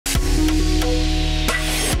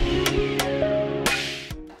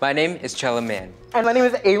My name is Chella. And my name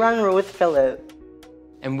is Rose Phillip.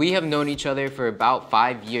 And we have known each other for about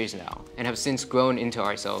 5 years now and have since grown into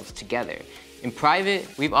ourselves together. In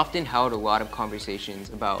private, we've often held a lot of conversations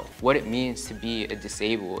about what it means to be a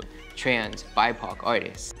disabled, trans, BIPOC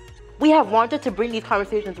artist. We have wanted to bring these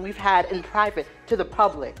conversations we've had in private to the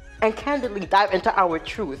public and candidly dive into our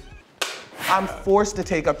truth. I'm forced to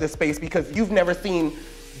take up this space because you've never seen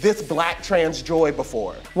this Black trans joy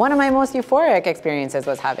before. One of my most euphoric experiences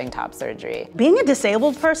was having top surgery. Being a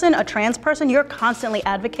disabled person, a trans person, you're constantly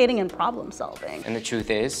advocating and problem solving. And the truth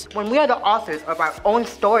is, when we are the authors of our own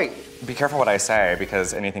stories. Be careful what I say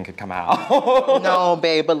because anything could come out. No,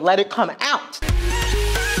 babe, but let it come out.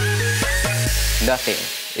 nothing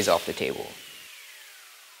is off the table.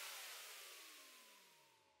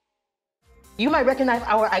 You might recognize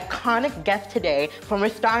our iconic guest today from her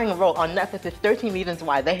starring role on Netflix's 13 Reasons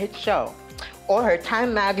Why, the hit show, or her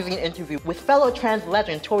Time magazine interview with fellow trans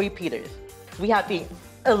legend Tori Peters. We have the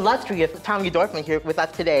illustrious Tommy Dorfman here with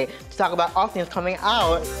us today to talk about all things coming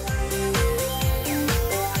out.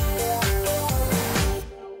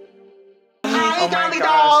 Hi, Dolly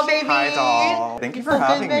doll, baby. Hi, doll. Thank you for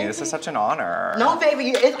having me. This is such an honor. No, baby,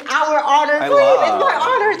 it's our honor. It's my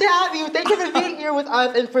honor to have you. Thank you for being here with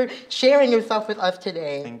us and for sharing yourself with us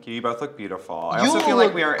today. Thank you. You both look beautiful. I also feel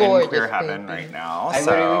like we are in queer heaven right now. I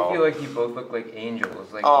literally feel like you both look like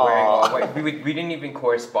angels, like wearing all white. We didn't even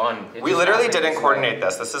correspond. We literally didn't coordinate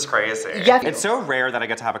this. This is crazy. Yes. It's so rare that I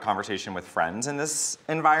get to have a conversation with friends in this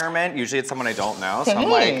environment. Usually it's someone I don't know. So I'm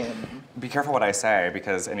like, be careful what I say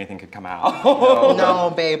because anything could come out. No,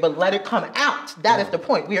 babe, but let it come out. That is the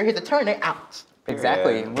point. We are here to turn it out.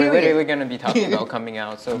 Exactly. We're literally going to be talking about coming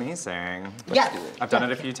out. So amazing. Yes. I've done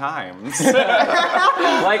it a few times.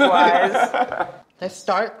 Likewise. Let's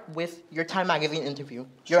start with your Time magazine interview.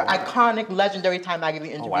 Your iconic, legendary Time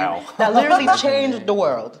magazine interview that literally changed the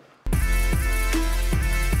world.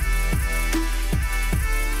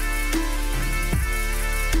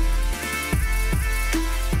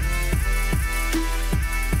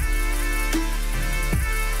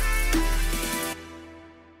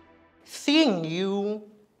 Seeing you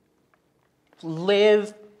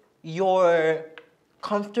live your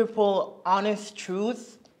comfortable, honest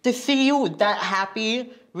truth, to see you that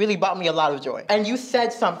happy really brought me a lot of joy. And you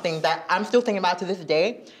said something that I'm still thinking about to this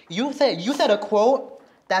day. You said a quote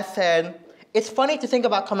that said, "It's funny to think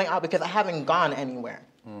about coming out because I haven't gone anywhere."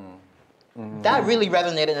 That really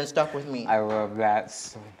resonated and stuck with me. I love that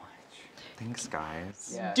so much. Thanks,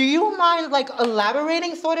 guys. Yeah. Do you mind like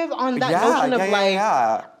elaborating sort of on that notion of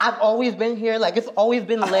I've always been here, like it's always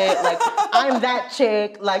been lit, like I'm that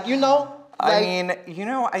chick, like, you know? Like, I mean, you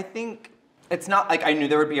know, I think it's not like I knew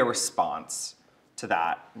there would be a response to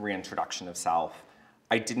that reintroduction of self.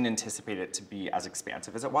 I didn't anticipate it to be as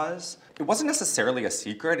expansive as it was. It wasn't necessarily a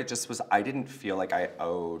secret, it just was, I didn't feel like I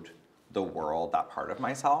owed the world that part of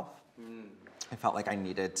myself. I felt like I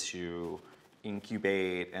needed to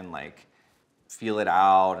incubate and like feel it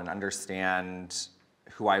out and understand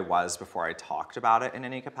who I was before I talked about it in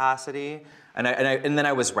any capacity. And then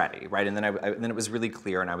I was ready, right? And then it was really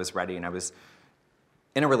clear and I was ready and I was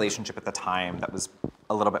in a relationship at the time that was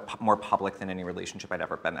a little bit more public than any relationship I'd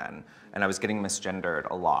ever been in. And I was getting misgendered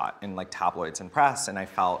a lot in like tabloids and press, and I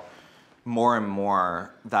felt more and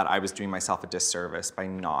more that I was doing myself a disservice by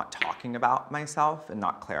not talking about myself and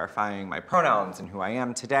not clarifying my pronouns and who I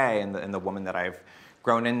am today and the woman that I've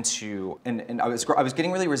grown into. And I was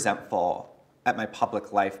getting really resentful at my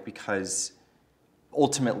public life because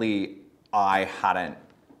ultimately I hadn't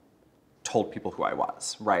told people who I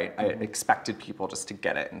was, right? I expected people just to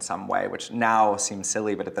get it in some way, which now seems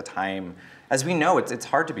silly, but at the time, as we know, it's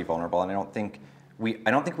hard to be vulnerable, and I don't think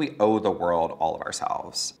we owe the world all of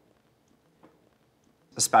ourselves.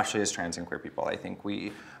 Especially as trans and queer people, I think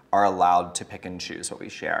we are allowed to pick and choose what we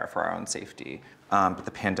share for our own safety. But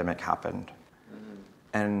the pandemic happened,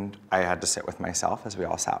 and I had to sit with myself, as we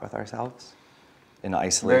all sat with ourselves, in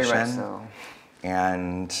isolation. Very much so.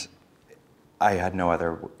 And I had no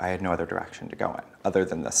other direction to go in other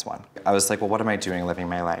than this one. I was like, well, what am I doing living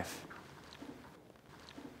my life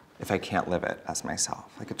if I can't live it as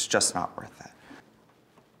myself? Like, it's just not worth it.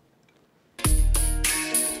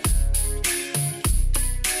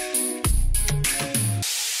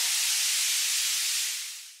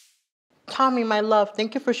 Tommy, my love,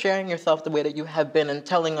 thank you for sharing yourself the way that you have been and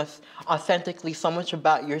telling us authentically so much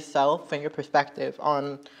about yourself and your perspective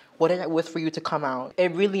on what it was for you to come out.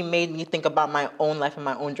 It really made me think about my own life and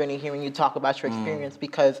my own journey hearing you talk about your experience,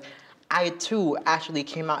 because I too actually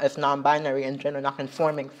came out as non-binary and gender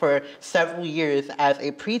non-conforming for several years as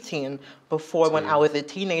a preteen before when I was a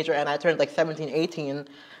teenager and I turned like 17, 18.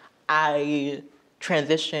 I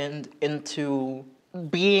transitioned into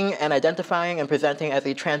being and identifying and presenting as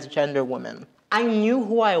a transgender woman. I knew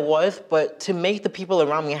who I was, but to make the people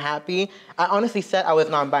around me happy, I honestly said I was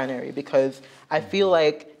non-binary because I feel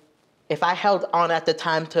like if I held on at the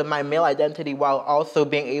time to my male identity while also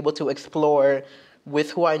being able to explore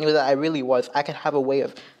with who I knew that I really was, I could have a way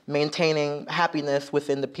of maintaining happiness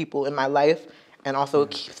within the people in my life and also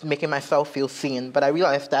keep making myself feel seen. But I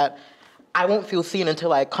realized that I won't feel seen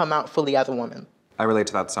until I come out fully as a woman. I relate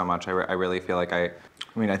to that so much. I really feel like I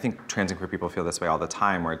think trans and queer people feel this way all the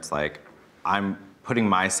time, where it's like, I'm putting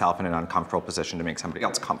myself in an uncomfortable position to make somebody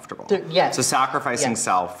else comfortable. Yes. So sacrificing Yes.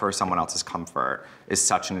 self for someone else's comfort is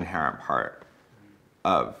such an inherent part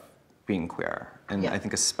of being queer, and Yeah. I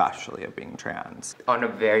think especially of being trans. On a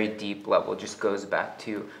very deep level, just goes back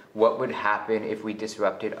to what would happen if we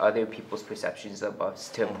disrupted other people's perceptions of us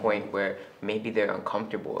to a point where maybe they're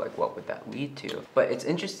uncomfortable. Like, what would that lead to? But it's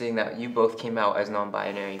interesting that you both came out as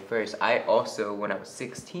non-binary first. I also, when I was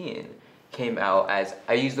 16, came out as,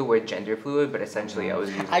 I use the word gender fluid, but essentially I was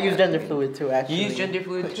using I use gender fluid too, actually. You use gender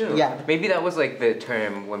fluid too? Yeah. Maybe that was like the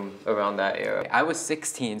term when around that era. I was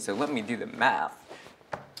 16, so let me do the math.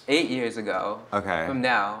 8 years ago. Okay. From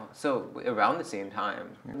now, so around the same time.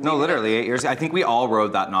 No, literally 8 years. I think we all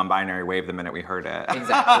rode that non-binary wave the minute we heard it.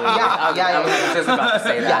 Exactly. Yeah. I was just about to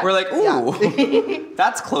say that. We're like, ooh,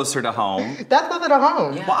 that's closer to home. That's closer to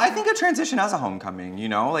home. Yeah. Well, I think a transition as a homecoming, you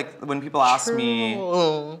know? Like, when people ask me,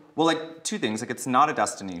 True. well, like, two things. Like, it's not a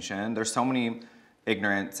destination. There's so many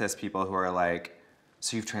ignorant cis people who are like,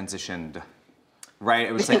 so you've transitioned, right?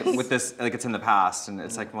 It was like, with this, like, it's in the past. And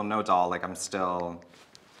it's like, well, no, doll, like, I'm still,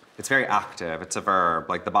 it's very active. It's a verb.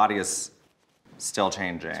 Like, the body is still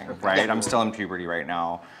changing, right? I'm still in puberty right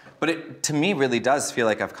now. But it, to me, really does feel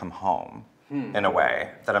like I've come home in a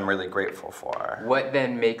way that I'm really grateful for. What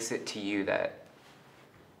then makes it to you that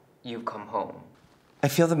you've come home? I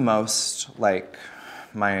feel the most like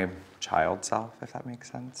my child self, if that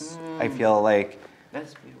makes sense. I feel like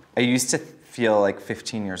That's beautiful. I used to feel like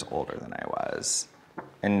 15 years older than I was.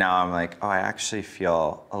 And now I'm like, oh, I actually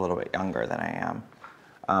feel a little bit younger than I am.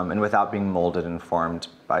 And without being molded and formed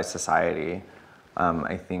by society,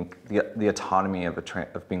 I think the autonomy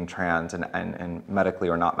of being trans and medically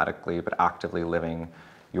or not medically, but actively living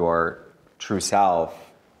your true self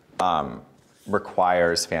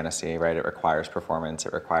requires fantasy, right? It requires performance.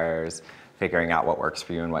 It requires figuring out what works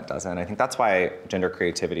for you and what doesn't. I think that's why gender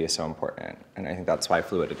creativity is so important. And I think that's why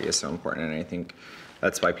fluidity is so important. And I think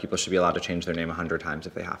that's why people should be allowed to change their name 100 times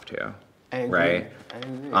if they have to. I agree. Right? I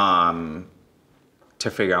agree. To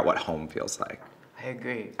figure out what home feels like. I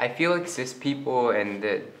agree. I feel like cis people and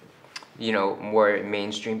the, more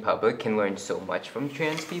mainstream public can learn so much from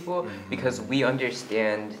trans people because we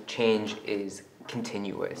understand change is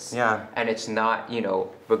continuous. Yeah. And it's not,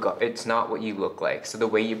 it's not what you look like. So the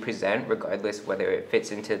way you present, regardless whether it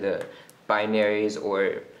fits into the binaries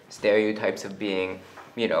or stereotypes of being,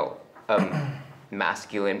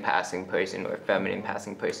 masculine passing person or feminine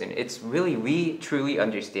passing person, it's really, we truly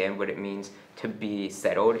understand what it means to be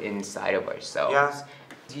settled inside of ourselves. Yeah.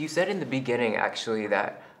 You said in the beginning, actually,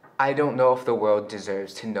 that I don't know if the world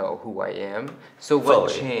deserves to know who I am. So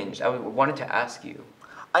what Fully. changed? I wanted to ask you.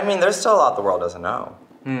 I mean, there's still a lot the world doesn't know.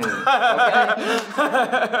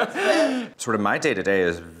 Sort of my day-to-day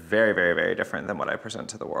is very, very, very different than what I present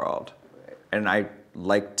to the world. And I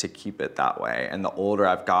like to keep it that way. And the older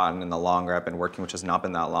I've gotten and the longer I've been working, which has not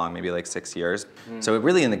been that long, maybe like 6 years. So it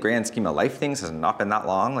really, in the grand scheme of life, things has not been that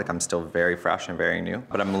long. Like, I'm still very fresh and very new.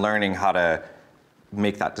 But I'm learning how to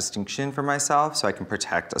make that distinction for myself so I can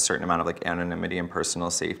protect a certain amount of like anonymity and personal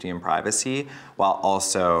safety and privacy while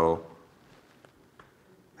also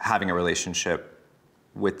having a relationship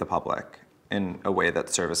with the public in a way that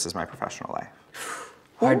services my professional life.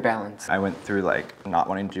 Hard balance. I went through like not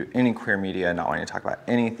wanting to do any queer media, not wanting to talk about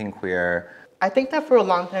anything queer. I think that for a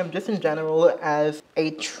long time, just in general, as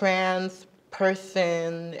a trans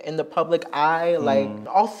person in the public eye, like,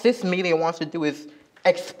 all cis media wants to do is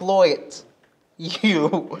exploit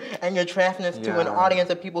you and your transness to an Yeah. audience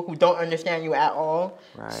of people who don't understand you at all.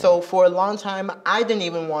 Right. So for a long time, I didn't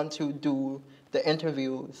even want to do the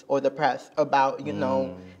interviews or the press about,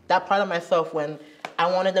 that part of myself when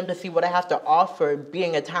I wanted them to see what I have to offer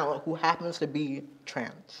being a talent who happens to be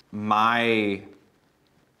trans. My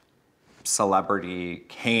celebrity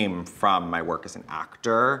came from my work as an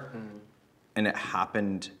actor, and it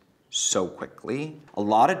happened so quickly. A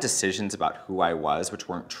lot of decisions about who I was, which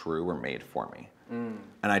weren't true, were made for me. And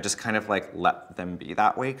I just kind of like let them be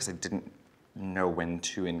that way because I didn't know when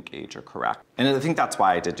to engage or correct. And I think that's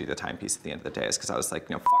why I did do the timepiece at the end of the day, is because I was like,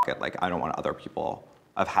 fuck it, like I don't want other people.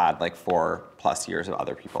 I've had like 4+ years of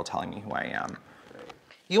other people telling me who I am.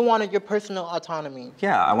 You wanted your personal autonomy.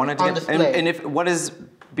 Yeah, I wanted to On get, display. and if, what is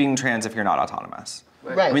being trans if you're not autonomous?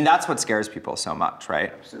 Right. I mean, that's what scares people so much,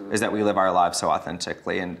 right? Absolutely. Is that we live our lives so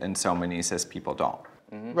authentically and so many cis people don't.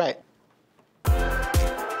 Right.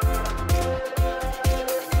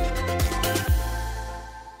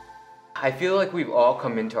 I feel like we've all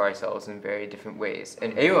come into ourselves in very different ways.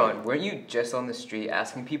 And Aaron, weren't you just on the street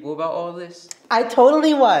asking people about all this? I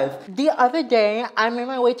totally was. The other day, I made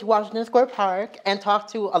my way to Washington Square Park and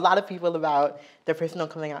talked to a lot of people about their personal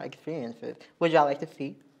coming out experiences. Would y'all like to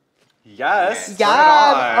see? Yes.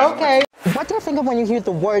 Yes. Okay. What do you think of when you hear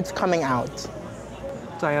the words coming out?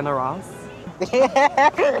 Diana Ross.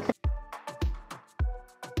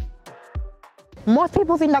 Most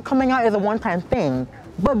people think that coming out is a one-time thing.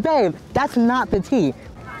 But babe, that's not the tea.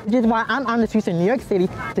 Which is why I'm on the streets in New York City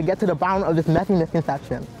to get to the bottom of this messy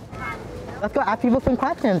misconception. Let's go ask people some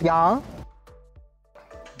questions, y'all.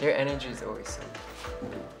 Their energy is always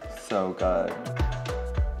So good.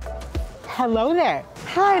 Hello there.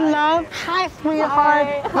 Hi, love. Hi, sweetheart.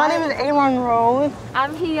 Hi. My name is Aaron Rose.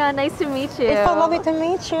 I'm Hia. Nice to meet you. It's so lovely to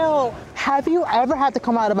meet you. Have you ever had to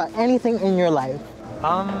come out about anything in your life?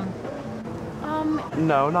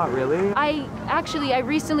 No, not really. I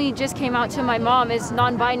recently just came out to my mom as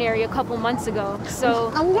non-binary a couple months ago. So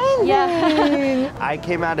Amazing. yeah. I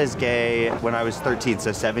came out as gay when I was 13,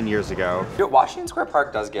 so 7 years ago. Washington Square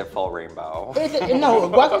Park does get full rainbow. No,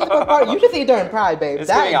 Washington Square Park, you should see during Pride, babe. It's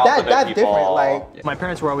giving alphabet That's people. different. Like, My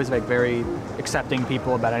parents were always like very accepting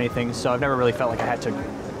people about anything, so I've never really felt like I had to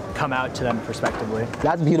come out to them prospectively.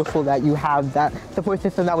 that's beautiful that you have that support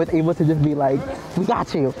system that was able to just be like, we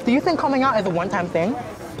got you. Do you think coming out is a one-time thing?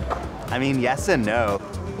 I mean, yes and no.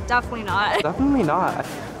 Definitely not. Definitely not.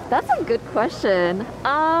 That's a good question.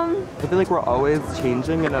 I feel like we're always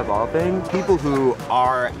changing and evolving. People who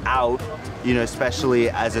are out, you know, especially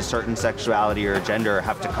as a certain sexuality or gender,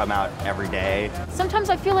 have to come out every day. Sometimes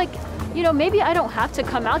I feel like, you know, maybe I don't have to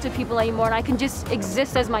come out to people anymore and I can just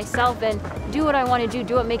exist as myself and do what I want to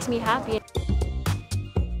do what makes me happy.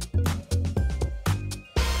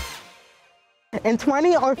 In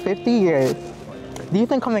 20 or 50 years, do you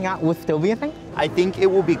think coming out will still be a thing? I think it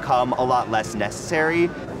will become a lot less necessary.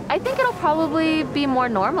 I think it'll probably be more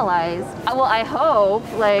normalized. Well, I hope.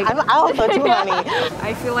 Like, I hope so too, honey.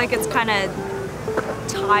 I feel like it's kind of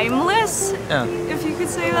timeless, if you could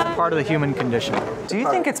say that. Part of the human condition. Do you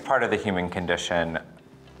think it's part of the human condition?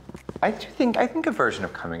 I think a version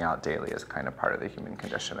of coming out daily is kind of part of the human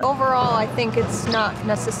condition. Overall, I think it's not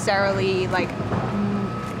necessarily like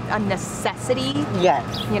a necessity, Yes.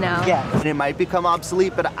 you know? Yes. And it might become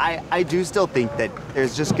obsolete, but I do still think that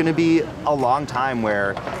there's just gonna be a long time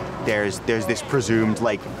where there's this presumed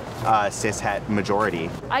like cishet majority.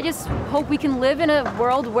 I just hope we can live in a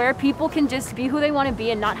world where people can just be who they want to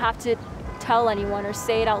be and not have to tell anyone or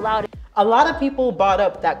say it out loud. A lot of people brought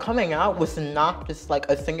up that coming out was not just like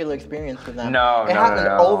a singular experience for them. No, it happened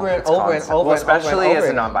over and It's over and constant. over Well, and over and especially over as a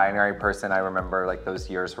again. non-binary person, I remember like those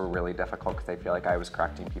years were really difficult because I feel like I was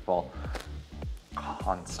correcting people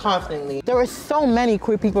Constantly. There are so many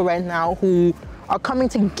queer people right now who are coming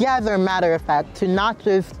together, matter of fact, to not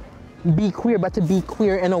just be queer, but to be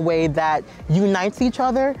queer in a way that unites each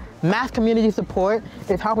other. Mass community support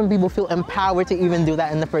is helping people feel empowered to even do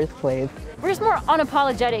that in the first place. We're just more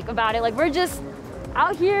unapologetic about it. Like, we're just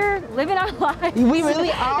out here living our lives. We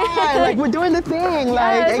really are. Like, we're doing the thing.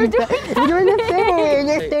 Like, Yes, we're doing the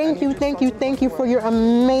thing. Thank you for your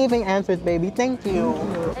amazing answers, baby. Thank you.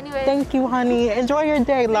 Anyways, Thank you, honey. Enjoy your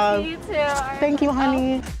day, love. you too. All right. Thank you,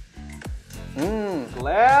 honey.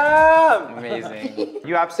 Glam! Amazing.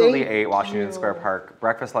 You absolutely Thank ate Washington you. Square Park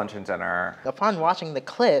breakfast, lunch, and dinner. Upon watching the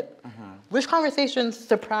clip, which conversations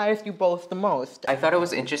surprised you both the most? I thought it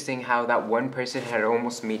was interesting how that one person had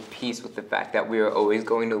almost made peace with the fact that we were always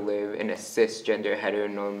going to live in a cisgender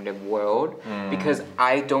heteronormative world, because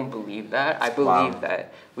I don't believe that. I believe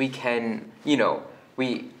that we can, you know,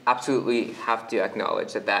 we absolutely have to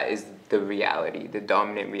acknowledge that that is the reality, the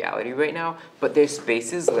dominant reality right now, but there's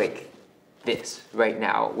spaces like this right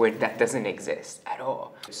now where that doesn't exist at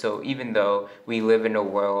all. So even though we live in a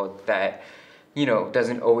world that, you know,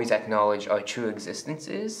 doesn't always acknowledge our true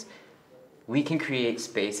existences, we can create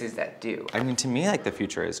spaces that do. I mean, to me, like, the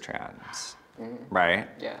future is trans, right?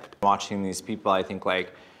 Yeah. Watching these people, I think,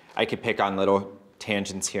 like, I could pick on little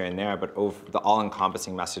tangents here and there, but the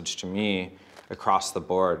all-encompassing message to me across the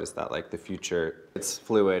board is that, like, the future, it's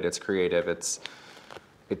fluid, it's creative, it's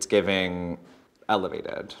giving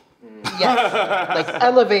elevated. Yes, like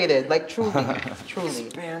elevated, like truly.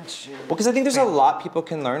 Expansion. Well, because I think there's a lot people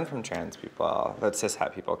can learn from trans people that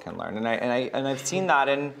cishet people can learn, and I've seen that,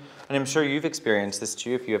 and I'm sure you've experienced this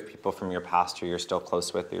too. If you have people from your past who you're still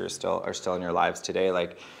close with, or are still in your lives today,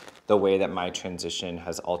 like the way that my transition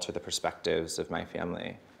has altered the perspectives of my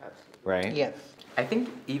family, right? Yes. I think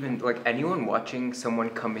even like anyone watching someone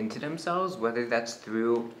come into themselves, whether that's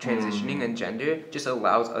through transitioning and gender, just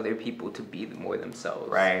allows other people to be more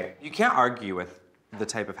themselves. Right. You can't argue with the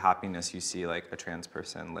type of happiness you see like a trans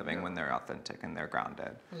person living when they're authentic and they're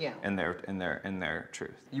grounded. Yeah. In their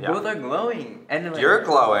truth. You both are glowing. And like, you're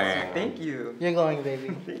glowing. Thank you. You're glowing,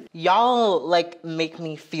 baby. Y'all like make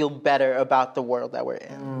me feel better about the world that we're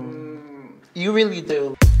in. You really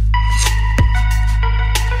do.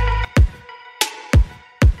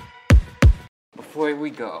 Before we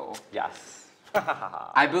go, Yes.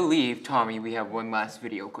 I believe, Tommy, we have one last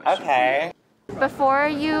video question. Okay. Before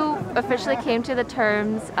you officially came to the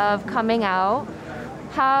terms of coming out,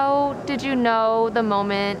 how did you know the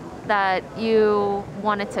moment that you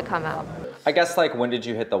wanted to come out? I guess like when did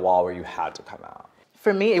you hit the wall where you had to come out?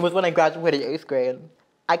 For me, it was when I graduated 8th grade.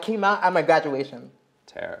 I came out at my graduation.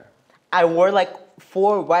 Terror. I wore like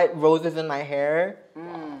 4 white roses in my hair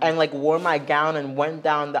and like wore my gown and went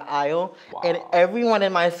down the aisle. Wow. And everyone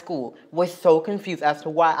in my school was so confused as to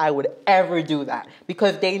why I would ever do that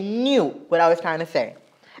because they knew what I was trying to say.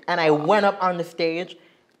 And I went up on the stage,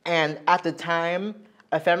 and at the time,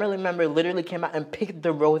 a family member literally came out and picked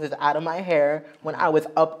the roses out of my hair when I was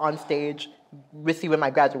up on stage receiving my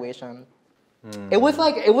graduation. It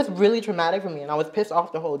was really traumatic for me, and I was pissed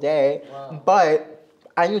off the whole day. Wow. But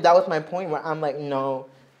I knew that was my point where I'm like, no.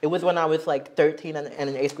 It was when I was like 13 and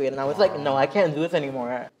in 8th grade, and I was like, no, I can't do this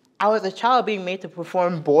anymore. I was a child being made to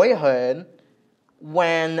perform boyhood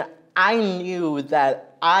when I knew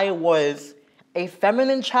that I was a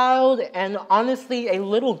feminine child and honestly a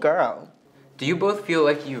little girl. Do you both feel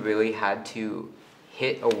like you really had to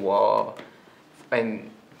hit a wall and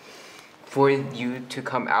for you to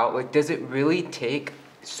come out? Like, does it really take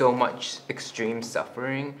so much extreme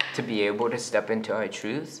suffering to be able to step into our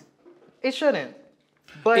truths? It shouldn't.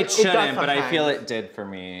 But it shouldn't, does but I sometimes. feel it did for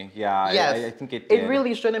me. Yeah, Yes. I think it did. It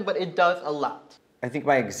really shouldn't, but it does a lot. I think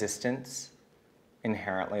my existence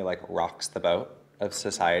inherently like rocks the boat of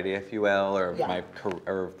society, if you will, or my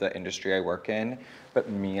or the industry I work in. But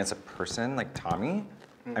me as a person, like Tommy,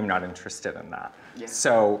 I'm not interested in that. Yeah.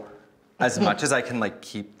 So as much as I can like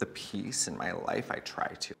keep the peace in my life, I try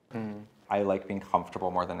to. I like being comfortable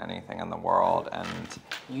more than anything in the world, and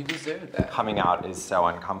you deserve that. Coming out is so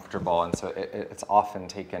uncomfortable, and so it's often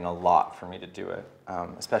taken a lot for me to do it,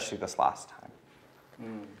 especially this last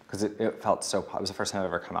time, because it felt so. It was the first time I've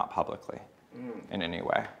ever come out publicly in any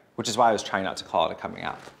way, which is why I was trying not to call it a coming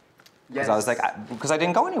out, because I was like, because I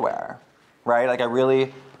didn't go anywhere, right? Like I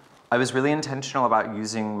was really intentional about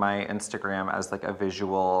using my Instagram as like a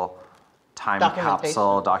visual time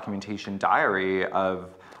capsule documentation diary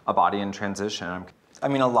of a body in transition. I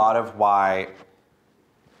mean, a lot of why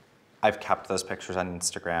I've kept those pictures on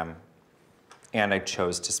Instagram and I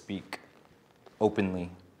chose to speak openly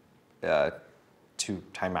to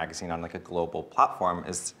Time Magazine on like a global platform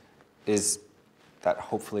is that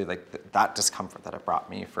hopefully like that discomfort that it brought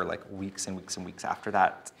me for like weeks and weeks and weeks after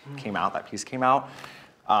that came out, that piece came out,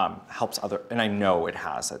 helps other, and I know it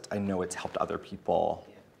has. I know it's helped other people.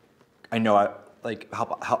 I know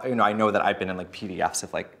I know that I've been in like PDFs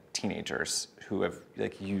of like teenagers who have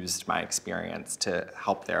like used my experience to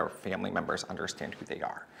help their family members understand who they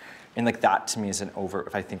are. And like that to me is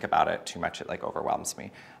if I think about it too much, it like overwhelms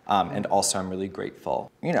me. And also I'm really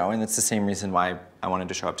grateful, you know, and it's the same reason why I wanted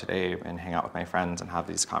to show up today and hang out with my friends and have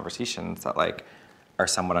these conversations that like are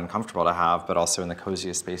somewhat uncomfortable to have, but also in the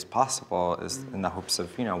coziest space possible is in the hopes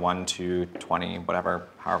of, you know, 1 to 20, whatever,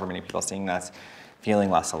 however many people seeing this, feeling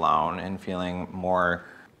less alone and feeling more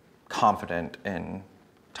confident in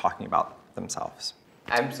talking about themselves.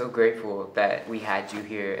 I'm so grateful that we had you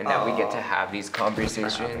here and that we get to have these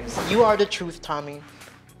conversations. You are the truth, Tommy.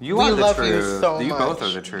 You are the truth. We love you so much. You both are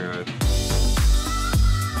the truth.